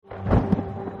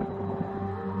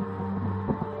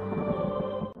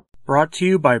Brought to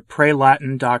you by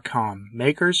PrayLatin.com,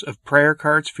 makers of prayer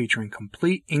cards featuring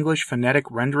complete English phonetic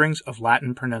renderings of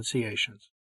Latin pronunciations.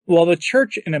 While the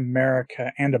Church in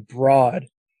America and abroad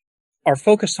are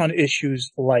focused on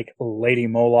issues like Lady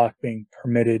Moloch being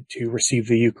permitted to receive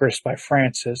the Eucharist by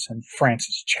Francis, and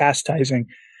Francis chastising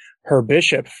her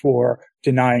bishop for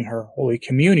denying her Holy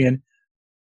Communion,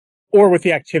 or with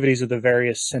the activities of the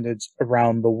various synods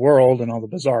around the world and all the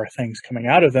bizarre things coming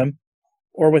out of them,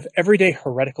 or with everyday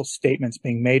heretical statements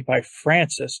being made by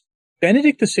Francis,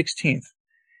 Benedict XVI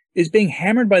is being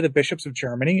hammered by the bishops of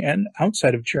Germany, and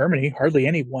outside of Germany, hardly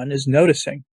anyone is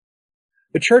noticing.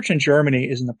 The Church in Germany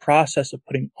is in the process of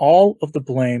putting all of the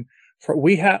blame for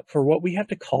what we have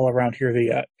to call around here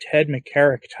the Ted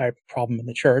McCarrick type problem in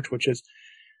the Church, which is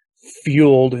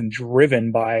fueled and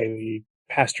driven by the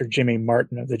Pastor Jimmy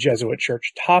Martin of the Jesuit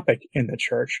Church topic in the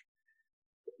Church.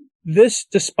 This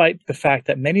despite the fact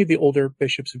that many of the older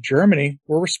bishops of Germany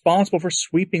were responsible for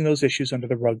sweeping those issues under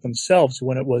the rug themselves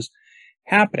when it was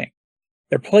happening.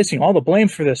 They're placing all the blame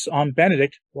for this on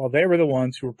Benedict, while they were the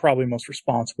ones who were probably most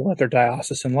responsible at their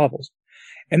diocesan levels.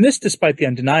 And this despite the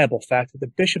undeniable fact that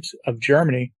the bishops of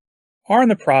Germany are in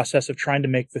the process of trying to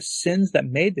make the sins that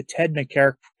made the Ted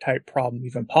McCarrick type problem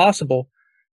even possible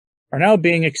are now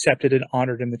being accepted and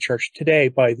honored in the Church today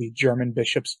by the German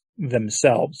bishops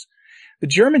themselves. The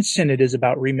German Synod is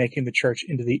about remaking the Church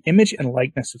into the image and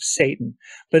likeness of Satan,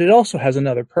 but it also has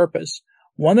another purpose,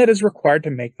 one that is required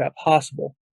to make that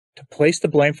possible, to place the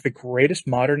blame for the greatest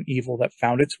modern evil that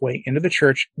found its way into the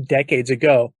Church decades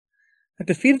ago, the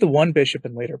defeat of the one bishop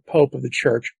and later pope of the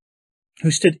Church,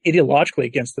 who stood ideologically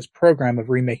against this program of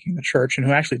remaking the Church and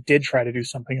who actually did try to do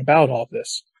something about all of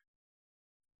this.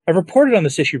 I've reported on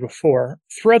this issue before.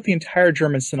 Throughout the entire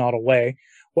German synodal way,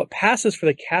 what passes for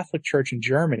the Catholic Church in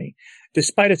Germany,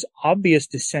 despite its obvious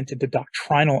descent into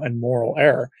doctrinal and moral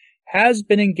error, has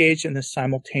been engaged in the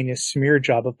simultaneous smear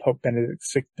job of Pope Benedict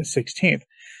XVI,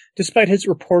 despite his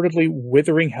reportedly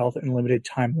withering health and limited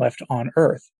time left on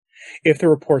earth, if the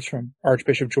reports from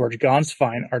Archbishop George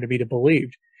Gonswein are to be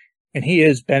believed, and he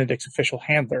is Benedict's official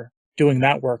handler, doing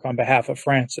that work on behalf of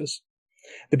Francis.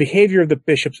 The behavior of the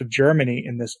bishops of Germany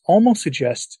in this almost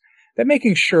suggests that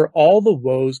making sure all the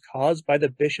woes caused by the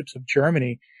bishops of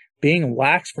Germany being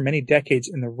lax for many decades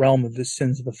in the realm of the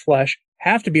sins of the flesh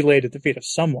have to be laid at the feet of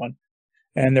someone,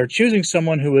 and they're choosing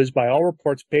someone who is, by all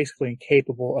reports, basically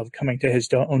incapable of coming to his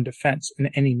own defense in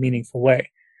any meaningful way,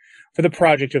 for the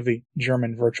project of the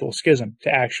German virtual schism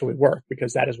to actually work,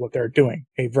 because that is what they're doing,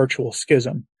 a virtual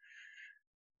schism.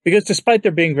 Because despite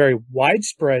there being very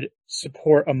widespread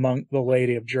support among the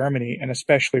laity of Germany, and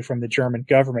especially from the German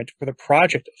government, for the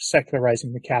project of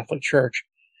secularizing the Catholic Church,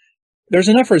 there's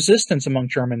enough resistance among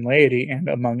German laity and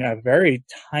among a very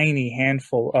tiny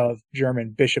handful of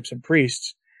German bishops and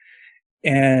priests,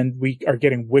 and we are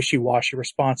getting wishy-washy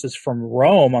responses from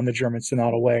Rome on the German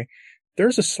synodal way.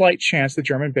 There's a slight chance the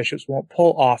German bishops won't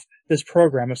pull off this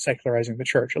program of secularizing the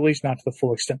Church, at least not to the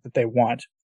full extent that they want.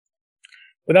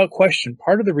 Without question,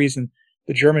 part of the reason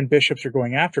the German bishops are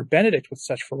going after Benedict with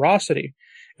such ferocity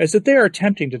is that they are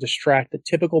attempting to distract the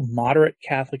typical moderate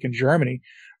Catholic in Germany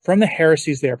from the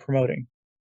heresies they are promoting.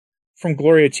 From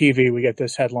Gloria TV, we get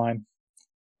this headline: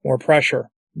 "More pressure.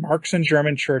 Marx in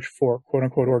German Church for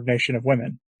quote-unquote ordination of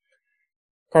women."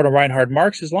 Cardinal Reinhard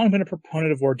Marx has long been a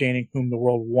proponent of ordaining whom the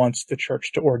world wants the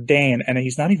Church to ordain, and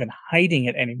he's not even hiding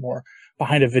it anymore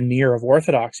behind a veneer of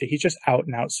orthodoxy. He's just out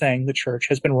and out saying the Church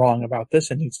has been wrong about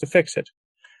this and needs to fix it.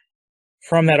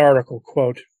 From that article,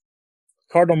 quote,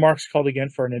 Cardinal Marx called again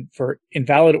for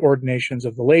invalid ordinations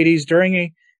of the ladies during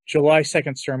a July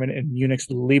 2nd sermon in Munich's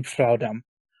Liebfraudam.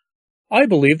 "I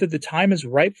believe that the time is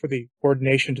ripe for the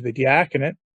ordination to the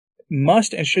diaconate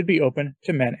must and should be open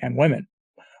to men and women.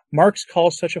 Marx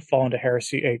calls such a fall into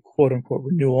heresy a quote-unquote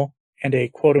renewal and a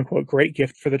quote-unquote great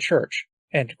gift for the Church."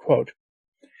 End quote.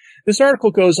 This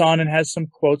article goes on and has some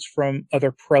quotes from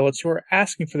other prelates who are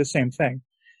asking for the same thing.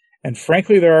 And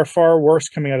frankly, there are far worse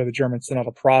coming out of the German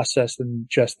synodal process than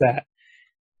just that.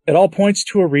 It all points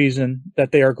to a reason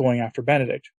that they are going after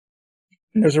Benedict.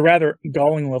 And there's a rather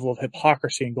galling level of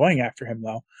hypocrisy in going after him,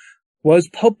 though. Was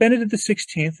Pope Benedict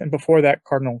XVI, and before that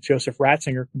Cardinal Joseph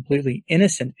Ratzinger, completely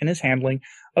innocent in his handling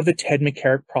of the Ted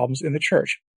McCarrick problems in the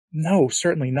Church? No,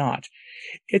 certainly not.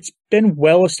 It's been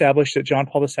well established that John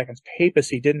Paul II's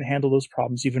papacy didn't handle those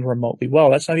problems even remotely well.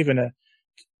 That's not even a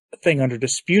thing under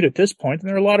dispute at this point, and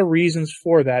there are a lot of reasons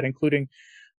for that, including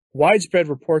widespread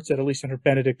reports that at least under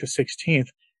Benedict XVI,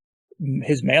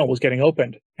 his mail was getting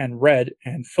opened and read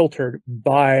and filtered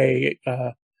by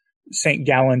St.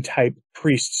 Gallen-type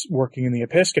priests working in the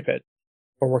episcopate,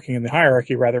 or working in the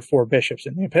hierarchy, rather, for bishops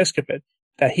in the episcopate.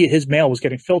 that his mail was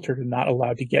getting filtered and not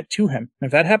allowed to get to him. And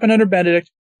if that happened under Benedict,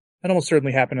 that almost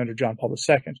certainly happened under John Paul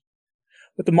II.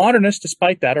 But the modernists,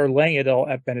 despite that, are laying it all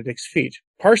at Benedict's feet,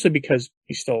 partially because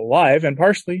he's still alive, and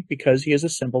partially because he is a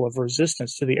symbol of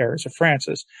resistance to the errors of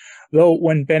Francis. Though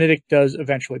when Benedict does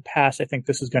eventually pass, I think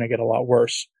this is going to get a lot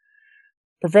worse.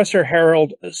 Professor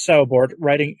Harold Saubort,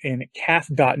 writing in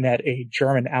Cath.net, a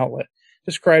German outlet,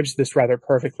 describes this rather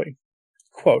perfectly.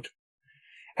 Quote,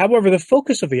 however, the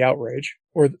focus of the outrage,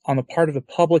 or on the part of the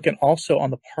public and also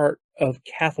on the part of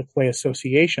Catholic lay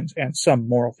associations and some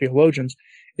moral theologians,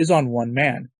 is on one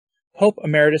man, Pope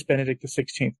Emeritus Benedict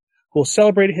XVI, who will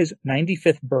celebrate his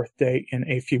 95th birthday in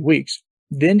a few weeks.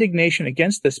 The indignation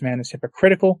against this man is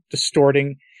hypocritical,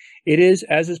 distorting. It is,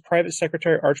 as his private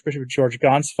secretary, Archbishop George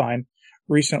Gonstein,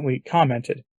 recently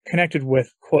commented, connected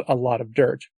with, quote, a lot of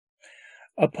dirt.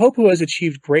 A pope who has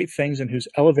achieved great things and whose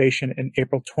elevation in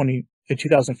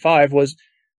 2005 was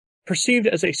perceived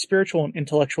as a spiritual and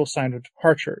intellectual sign of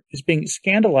departure, is being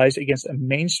scandalized against a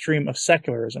mainstream of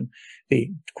secularism, the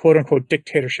quote-unquote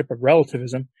dictatorship of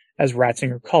relativism, as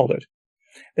Ratzinger called it.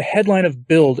 The headline of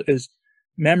Bild is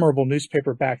memorable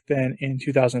newspaper back then in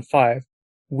 2005,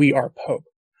 "We are Pope."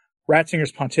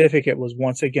 Ratzinger's pontificate was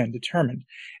once again determined,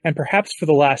 and perhaps for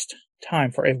the last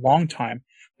time for a long time,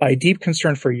 by a deep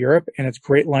concern for Europe and its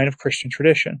great line of Christian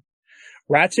tradition.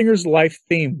 Ratzinger's life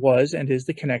theme was and is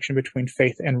the connection between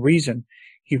faith and reason.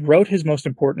 He wrote his most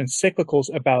important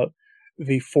encyclicals about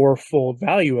the fourfold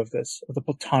value of this, of the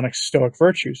Platonic Stoic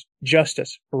virtues,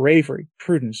 justice, bravery,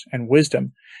 prudence, and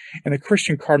wisdom, and the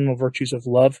Christian cardinal virtues of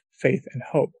love, faith, and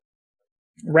hope.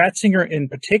 Ratzinger in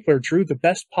particular drew the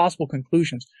best possible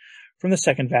conclusions from the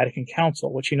Second Vatican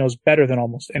Council, which he knows better than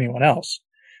almost anyone else.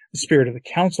 The spirit of the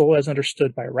Council, as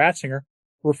understood by Ratzinger,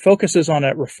 focuses on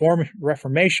a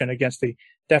reformation against the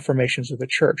deformations of the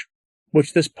Church,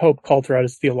 which this Pope called throughout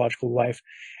his theological life,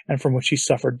 and from which he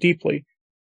suffered deeply.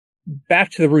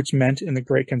 Back to the roots meant in the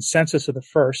great consensus of the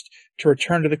first, to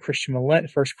return to the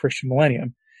first Christian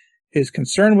millennium. His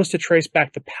concern was to trace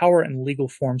back the power and legal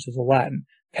forms of the Latin,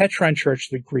 Petrine Church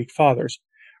to the Greek Fathers.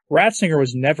 Ratzinger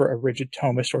was never a rigid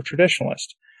Thomist or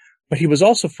traditionalist, but he was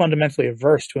also fundamentally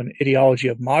averse to an ideology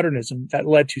of modernism that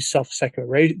led to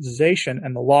self-secularization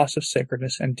and the loss of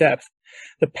sacredness and depth.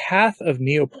 The path of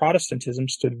Neo-Protestantism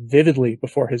stood vividly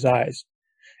before his eyes.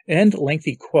 End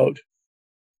lengthy quote.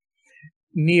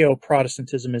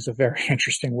 Neo-Protestantism is a very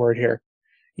interesting word here.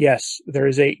 Yes, there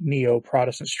is a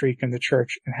Neo-Protestant streak in the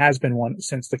Church and has been one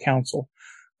since the Council,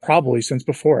 probably since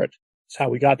before it. It's how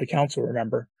we got the Council,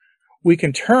 remember. We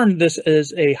can term this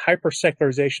as a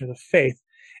hyper-secularization of the faith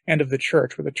and of the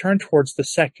Church, with a turn towards the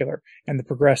secular and the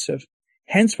progressive.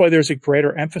 Hence why there's a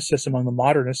greater emphasis among the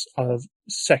modernists of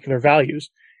secular values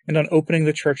and on opening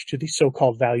the Church to the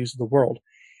so-called values of the world.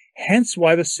 Hence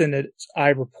why the synods I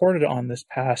reported on this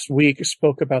past week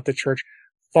spoke about the Church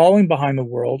falling behind the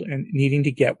world and needing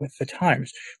to get with the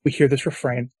times. We hear this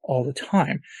refrain all the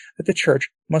time, that the Church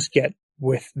must get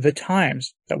with the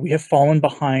times, that we have fallen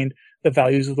behind the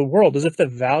values of the world, as if the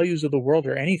values of the world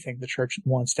are anything the Church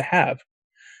wants to have.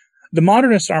 The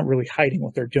modernists aren't really hiding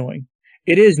what they're doing.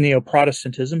 It is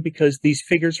Neo-Protestantism because these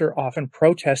figures are often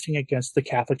protesting against the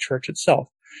Catholic Church itself,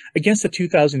 against the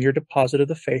 2,000-year deposit of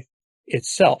the faith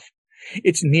itself.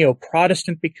 It's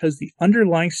Neo-Protestant because the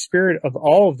underlying spirit of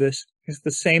all of this is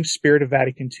the same spirit of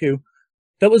Vatican II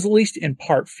that was at least in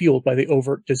part fueled by the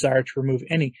overt desire to remove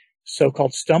any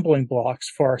so-called stumbling blocks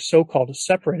for our so-called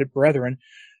separated brethren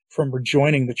from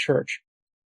rejoining the Church,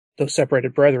 those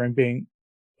separated brethren being,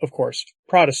 of course,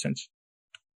 Protestants.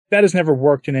 That has never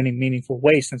worked in any meaningful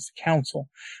way since the Council,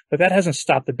 but that hasn't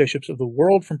stopped the bishops of the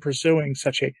world from pursuing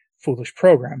such a foolish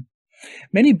program.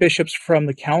 Many bishops from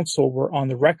the Council were on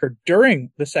the record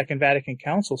during the Second Vatican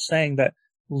Council saying that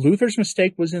Luther's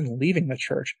mistake was in leaving the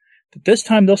Church, that this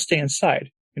time they'll stay inside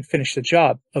and finish the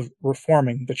job of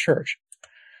reforming the Church.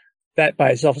 That by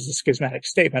itself is a schismatic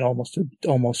statement,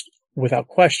 almost without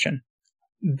question.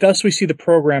 Thus, we see the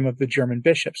program of the German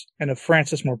bishops and of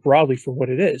Francis more broadly for what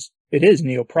it is. It is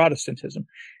Neo-Protestantism.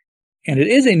 And it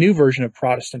is a new version of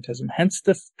Protestantism, hence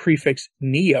the prefix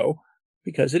neo,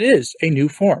 because it is a new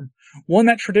form. One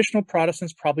that traditional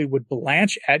Protestants probably would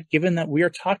blanch at, given that we are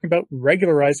talking about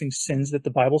regularizing sins that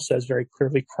the Bible says very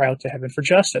clearly cry out to heaven for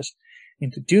justice.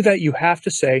 And to do that, you have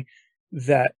to say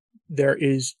that there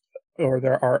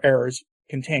are errors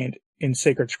contained in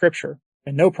sacred scripture.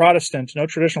 And no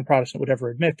traditional Protestant would ever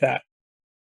admit that.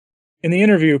 In the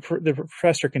interview, the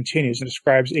professor continues and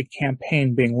describes a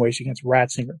campaign being waged against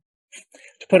Ratzinger.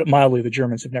 To put it mildly, the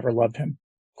Germans have never loved him.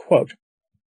 Quote,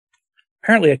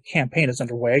 apparently a campaign is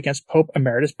underway against Pope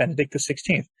Emeritus Benedict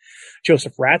XVI,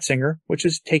 Joseph Ratzinger, which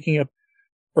is taking up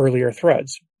earlier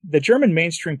threads. The German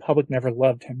mainstream public never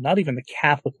loved him, not even the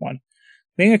Catholic one.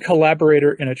 Being a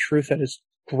collaborator in a truth that is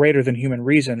greater than human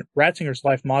reason, Ratzinger's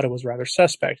life motto was rather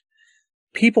suspect.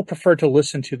 People preferred to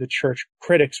listen to the church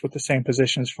critics with the same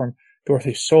positions from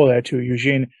Dorothy Sola to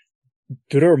Eugene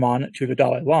Durman to the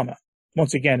Dalai Lama.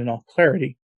 Once again, in all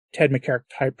clarity, Ted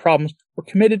McCarrick-type problems were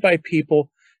committed by people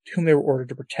to whom they were ordered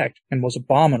to protect and was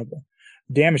abominable.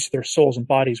 The damage to their souls and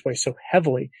bodies weighs so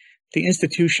heavily the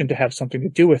institution to have something to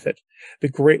do with it. The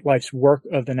great life's work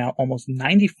of the now almost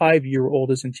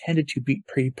 95-year-old is intended to be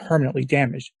permanently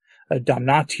damaged. A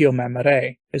damnatio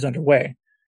memoriae is underway,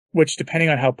 which, depending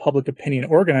on how public opinion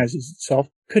organizes itself,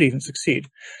 could even succeed.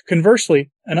 Conversely,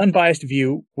 an unbiased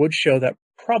view would show that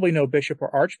probably no bishop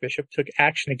or archbishop took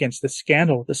action against the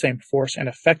scandal with the same force and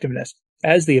effectiveness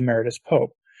as the emeritus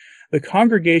pope. The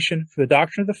Congregation for the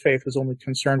Doctrine of the Faith was only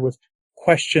concerned with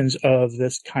questions of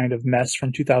this kind of mess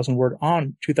from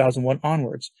 2001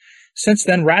 onwards. Since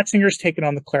then, Ratzinger has taken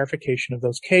on the clarification of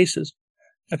those cases.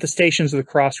 At the Stations of the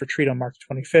Cross retreat on March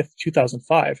 25,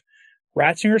 2005,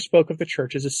 Ratzinger spoke of the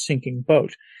church as a sinking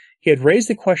boat. He had raised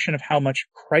the question of how much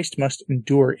Christ must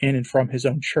endure in and from his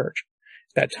own church.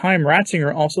 At that time,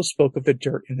 Ratzinger also spoke of the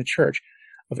dirt in the church,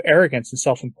 of arrogance and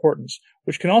self-importance,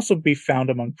 which can also be found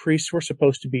among priests who are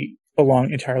supposed to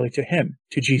belong entirely to him,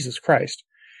 to Jesus Christ.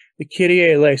 The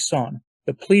Kyrie eleison,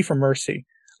 the plea for mercy,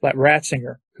 let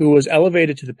Ratzinger, who was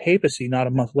elevated to the papacy not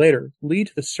a month later, lead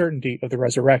to the certainty of the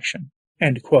resurrection.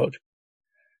 End quote.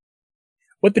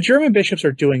 What the German bishops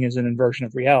are doing is an inversion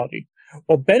of reality.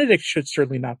 While Benedict should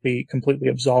certainly not be completely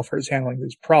absolved for his handling of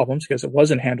these problems, because it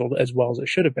wasn't handled as well as it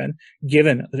should have been,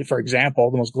 given, for example,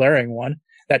 the most glaring one,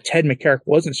 that Ted McCarrick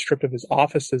wasn't stripped of his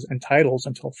offices and titles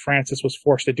until Francis was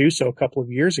forced to do so a couple of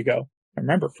years ago.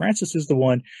 Remember, Francis is the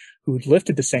one who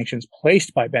lifted the sanctions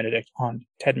placed by Benedict on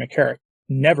Ted McCarrick.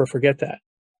 Never forget that.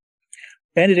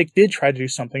 Benedict did try to do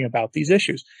something about these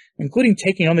issues, including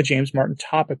taking on the James Martin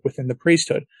topic within the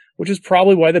priesthood, which is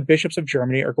probably why the bishops of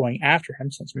Germany are going after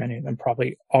him, since many of them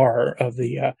probably are of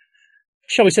the,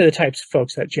 shall we say, the types of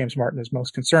folks that James Martin is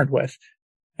most concerned with.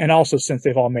 And also since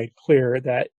they've all made clear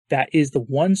that that is the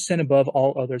one sin above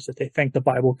all others that they think the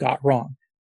Bible got wrong.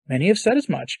 Many have said as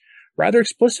much, rather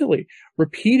explicitly,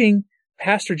 repeating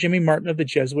Pastor Jimmy Martin of the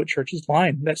Jesuit Church's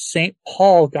line that St.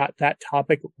 Paul got that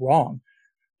topic wrong.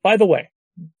 By the way,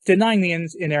 denying the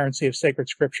inerrancy of sacred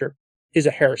scripture is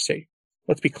a heresy.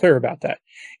 Let's be clear about that.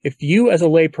 If you as a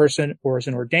layperson or as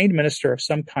an ordained minister of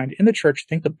some kind in the church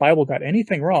think the Bible got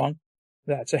anything wrong,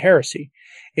 that's a heresy.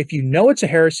 If you know it's a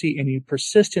heresy and you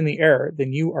persist in the error,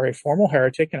 then you are a formal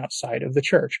heretic and outside of the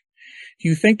church. Do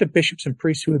you think the bishops and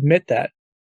priests who admit that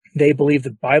they believe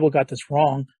the Bible got this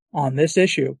wrong on this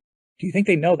issue, do you think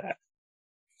they know that?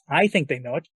 I think they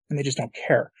know it, and they just don't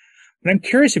care. But I'm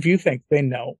curious if you think they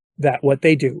know that what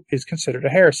they do is considered a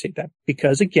heresy. That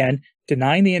because, again,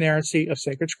 denying the inerrancy of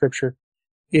sacred scripture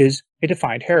is a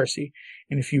defined heresy.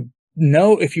 And if you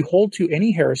hold to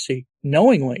any heresy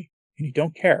knowingly and you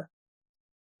don't care,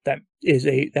 that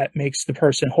makes the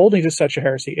person holding to such a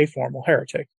heresy a formal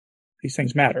heretic. These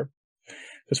things matter,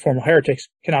 because formal heretics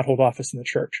cannot hold office in the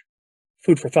church.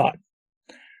 Food for thought.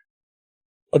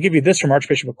 I'll give you this from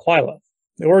Archbishop Aquila,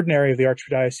 the ordinary of the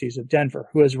Archdiocese of Denver,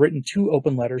 who has written 2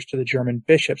 open letters to the German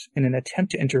bishops in an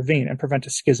attempt to intervene and prevent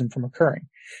a schism from occurring.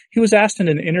 He was asked in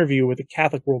an interview with the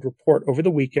Catholic World Report over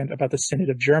the weekend about the Synod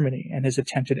of Germany and his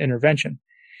attempted intervention.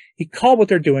 He called what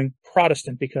they're doing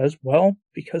Protestant because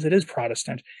it is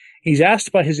Protestant. He's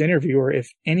asked by his interviewer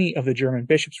if any of the German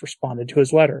bishops responded to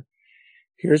his letter.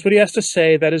 Here's what he has to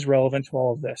say that is relevant to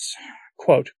all of this.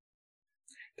 Quote,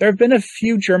 "There have been a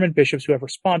few German bishops who have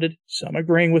responded, some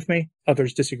agreeing with me,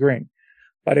 others disagreeing.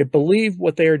 But I believe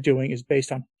what they are doing is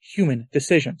based on human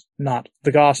decisions, not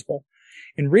the gospel.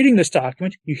 In reading this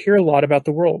document, you hear a lot about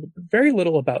the world, but very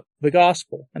little about the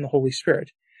gospel and the Holy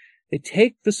Spirit. They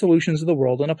take the solutions of the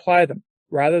world and apply them,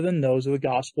 rather than those of the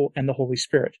gospel and the Holy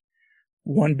Spirit.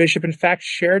 One bishop, in fact,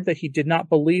 shared that he did not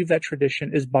believe that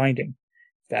tradition is binding.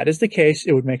 If that is the case,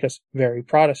 it would make us very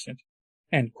Protestant."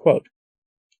 End quote.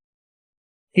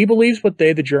 He believes what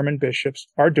the German bishops,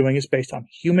 are doing is based on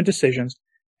human decisions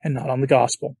and not on the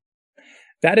gospel.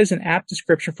 That is an apt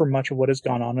description for much of what has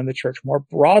gone on in the church more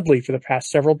broadly for the past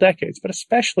several decades, but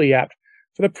especially apt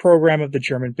for the program of the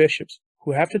German bishops,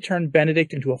 who have to turn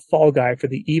Benedict into a fall guy for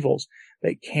the evils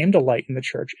that came to light in the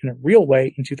church in a real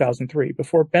way in 2003,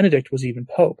 before Benedict was even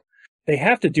pope. They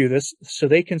have to do this so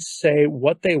they can say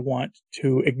what they want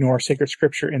to ignore sacred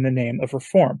scripture in the name of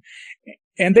reform.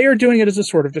 And they are doing it as a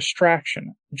sort of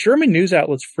distraction. German news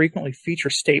outlets frequently feature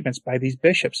statements by these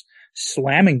bishops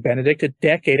slamming Benedict a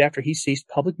decade after he ceased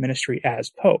public ministry as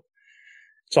pope.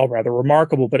 It's all rather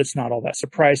remarkable, but it's not all that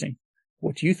surprising.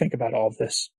 What do you think about all of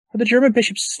this? Are the German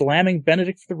bishops slamming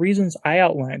Benedict for the reasons I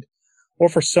outlined, or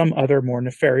for some other more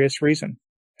nefarious reason,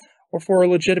 or for a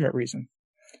legitimate reason?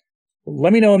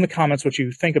 Let me know in the comments what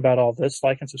you think about all this.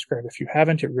 Like and subscribe if you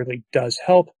haven't. It really does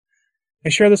help.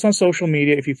 And share this on social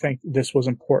media if you think this was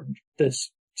important,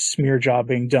 this smear job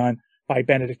being done by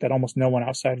Benedict that almost no one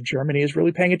outside of Germany is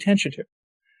really paying attention to.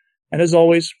 And as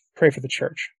always, pray for the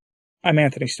church. I'm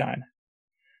Anthony Stein.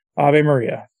 Ave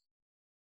Maria.